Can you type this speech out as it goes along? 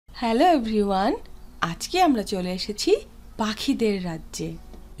Hello everyone, আজকে আমরা চলে এসেছি পাখিদের রাজ্যে।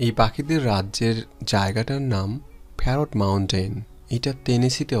 এই পাখিদের রাজ্যের জায়গাটার নাম প্যারট মাউন্টেন। এটা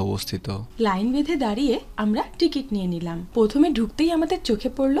টেনেসিতে অবস্থিত। লাইন বেঁধে দাঁড়িয়ে আমরা টিকিট নিয়ে নিলাম। প্রথমে ঢুকতেই আমাদের চোখে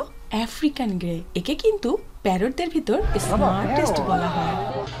পড়লো আফ্রিকান গ্রে। একে কিন্তু প্যারটদের ভিতর স্মার্টেস্ট বলা হয়।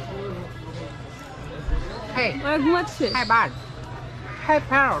 ঘুমাচ্ছে।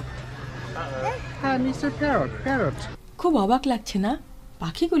 খুব অবাক লাগছে না?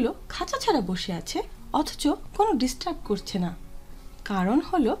 পাখিগুলো খাঁচা ছাড়া বসে আছে, অথচ কোনো ডিস্টার্ব করছে না। কারণ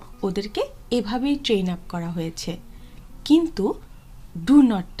হলো ওদেরকে এভাবেই ট্রেন আপ করা হয়েছে। কিন্তু ডু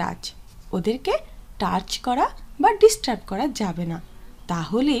নট টাচ, ওদেরকে টাচ করা বা ডিস্টার্ব করা যাবে না,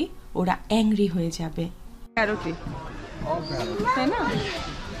 তাহলেই ওরা অ্যাংরি হয়ে যাবে। তাই না?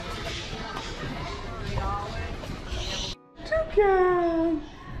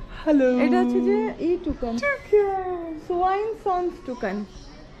 হ্যালো, এটা হচ্ছে যে ই toucan, swine sons toucan.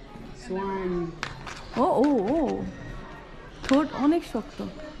 Swine. ও ও ও, ঠোঁট অনেক শক্ত।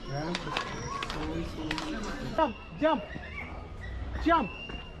 Jump jump jump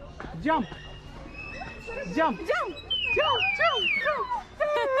jump jump jump jump jump.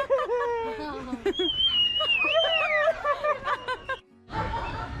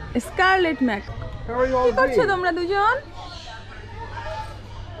 Scarlet Mac, কি করছো তোমরা দুজন?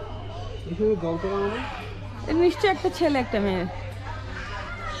 নিশ্চয় একটা ছেলে একটা মেয়ে।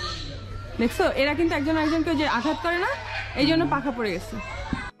 দেখছো, এরা কিন্তু একজন একজনকে যে আঘাত করে না, এই জন্য পাখা পড়ে গেছে।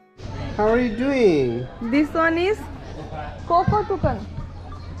 How are you doing? This one is cocoa toucan.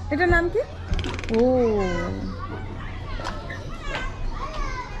 এটার নাম কি? ও,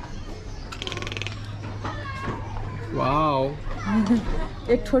 Wow.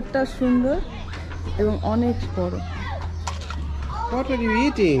 এর ঠোঁটটা সুন্দর এবং অনেক বড়। What are you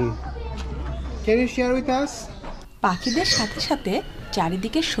eating? Can you share with us? পাখিদের সাথে সাথে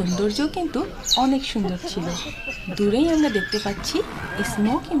চারিদিকের সৌন্দর্যও কিন্তু অনেক সুন্দর ছিল। দূরেই আমরা দেখতে পাচ্ছি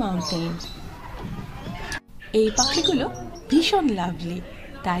স্মোকি মাউন্টেন। এই পাখিগুলো ভীষণ লাভলি,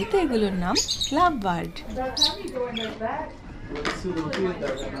 তাই তো এগুলোর নাম লাভ বার্ড।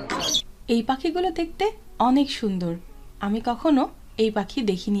 এই পাখিগুলো দেখতে অনেক সুন্দর। আমি কখনো এই পাখি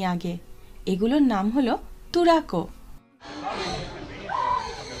দেখিনি আগে। এগুলোর নাম হলো তুরাকো।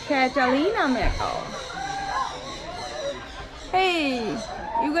 Catalina Mecca. Hey,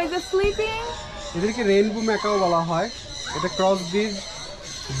 you guys are sleeping? এদেরকে রেইনবো ম্যাকাও বলা হয়। এটা ক্রস ব্রিড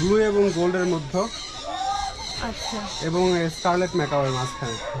ব্লু এবং গোল্ডের মধ্যে, আচ্ছা এবং স্কারলেট ম্যাকাও এর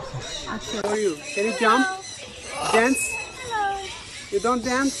মাঝখানে। আচ্ছা। How are you? Can you jump? Dance? You don't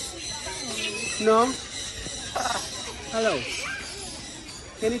dance? No? Hello?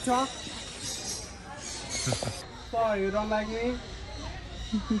 Can you talk? Sorry, you don't like me?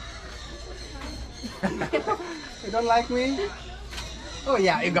 You don't like me? Oh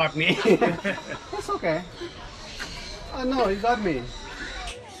yeah, you got me. It's okay. Oh no, you got me.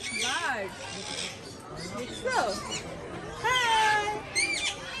 Large. So, hi.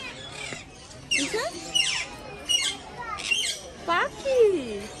 Listen. Paki.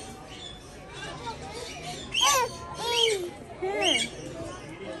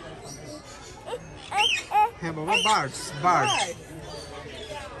 Hey, Baba, birds, birds.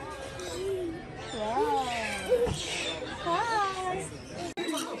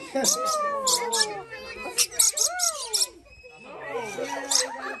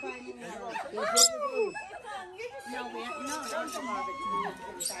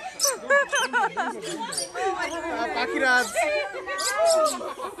 Pakiraz.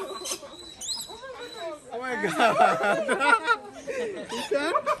 Oh my God.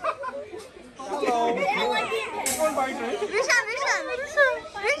 Rishan? Hello.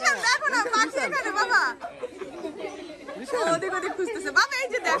 Rishan, দেখো না, পাখি এখানে বাবা। ও দেখো, খুঁজতেছে বাবা। এই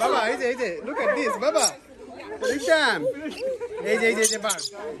যে দেখো বাবা, এই যে look at this, বাবা। Rishan. এই যে bird.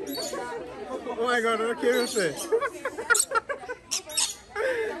 Oh my God, ওরা কে হচ্ছে?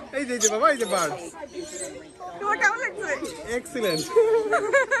 এই যে বাবা, এই যে bird. তোমার কেমন লাগছে? Excellent.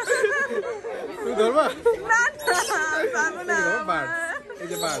 তুমি ধরবা? না পারবো না। bird. এই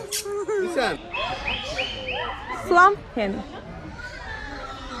যে bird. Rishan. সোয়াম্প হেন।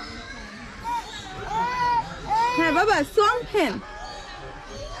 হ্যাঁ বাবা, সোয়াম্প হেন।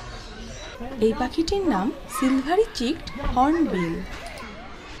 এই পাখিটির নাম সিলভারি চিকড হর্নবিল।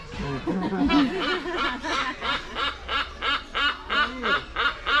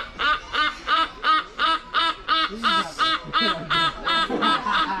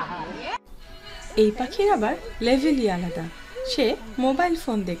 এই পাখির আবার লেভেলই আলাদা। সে মোবাইল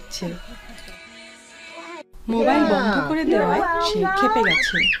ফোন দেখছে। মোবাইল বন্ধ করে দেওয়ায় সে খেপে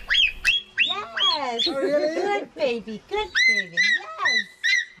গেছে। Yes. Good baby. Good baby. Yes.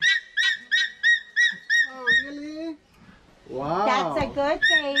 good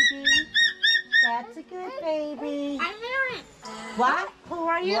baby. That's a good baby. What? Who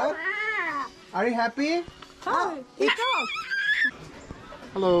are you? What? Are you happy? Oh, he talks.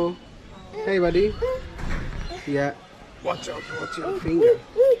 Hello. Hey, buddy. Yeah. Watch out, watch your finger.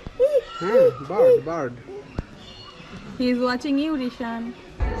 Bird. He is watching you Rishan.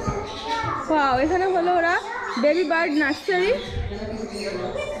 Wow, এখানে হলো ওরা baby bird nursery.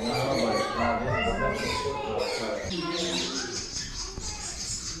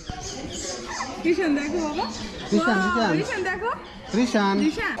 Rishan দেখো বাবা, রিশান দেখো, Rishan.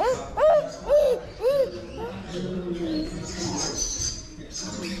 Rishan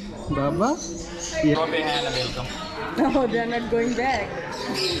Baba. Throw a hand and welcome. Oh, they are not going back.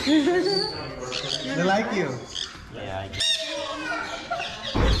 They like you. Yeah, I guess.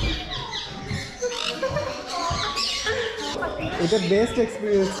 এটা best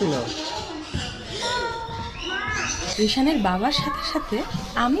experience ছিল। রিশানের বাবার সাথে সাথে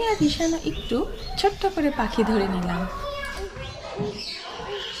আমি আর রিশানও একটু ছোট্ট করে পাখি ধরে নিলাম।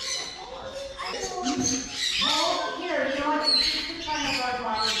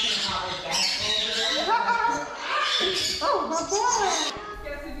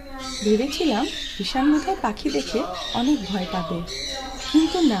 ভেবেছিলাম রিশান বোধহয় পাখি দেখে অনেক ভয় পাবে,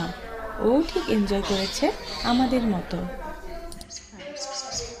 কিন্তু না, ও ঠিক এনজয় করেছে আমাদের মতো।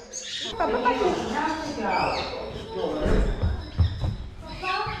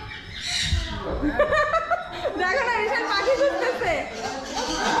 দেখো না, রিশান পাখি খুঁজতেছে,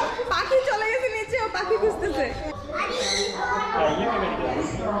 পাখি চলে গেছে নিচে, ও পাখি খুঁজতেছে।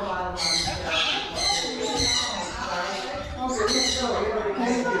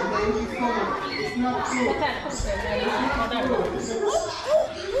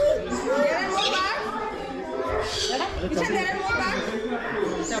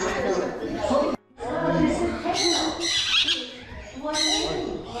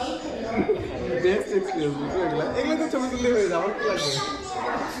 বেস্ট এক্সপেরিয়েন্স এগুলো তো ছবি তুললে হয়ে যাবে, কি লাগবে?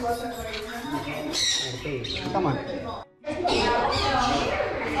 Come on.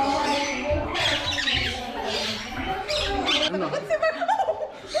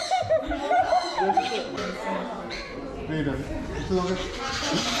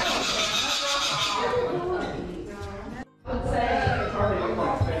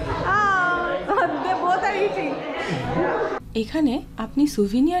 এখানে আপনি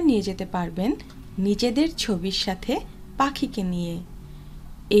সুভিনিয়ার নিয়ে যেতে পারবেন নিজেদের ছবির সাথে পাখিকে নিয়ে।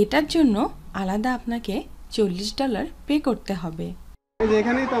 এটার জন্য আলাদা আপনাকে $40 পে করতে হবে। এই যে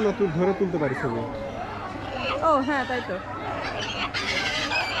এখানেই তো আমরা ধরে তুলতে পারি ছবি। ও হ্যাঁ, তাই তো।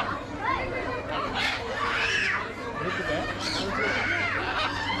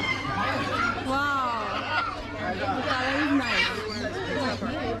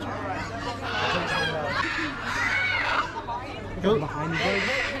 Go behind his leg.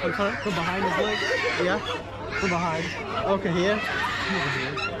 I'm sorry. Go behind his leg. Yeah. Go behind. Okay, here.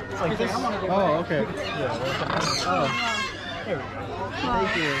 Like this. Oh, okay. Yeah. Oh.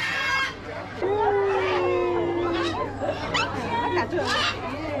 Thank you.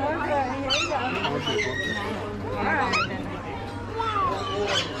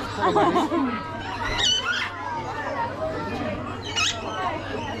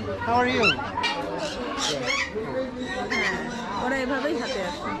 How are you? ওরা এভাবেই হাতে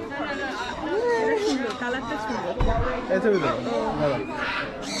আসে। এটা সুন্দর, কালারটা সুন্দর। এই ছবি দাও। দাও।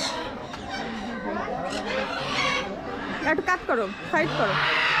 একটু কাট করো, সাইড করো।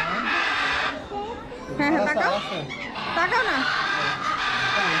 হ্যাঁ হ্যাঁ, তাকাও, তাকাও না।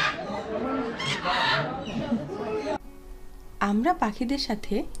 আমরা পাখিদের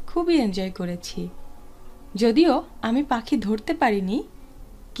সাথে খুবই এনজয় করেছি। যদিও আমি পাখি ধরতে পারিনি,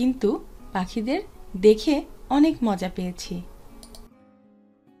 কিন্তু পাখিদের দেখে অনেক মজা পেয়েছি।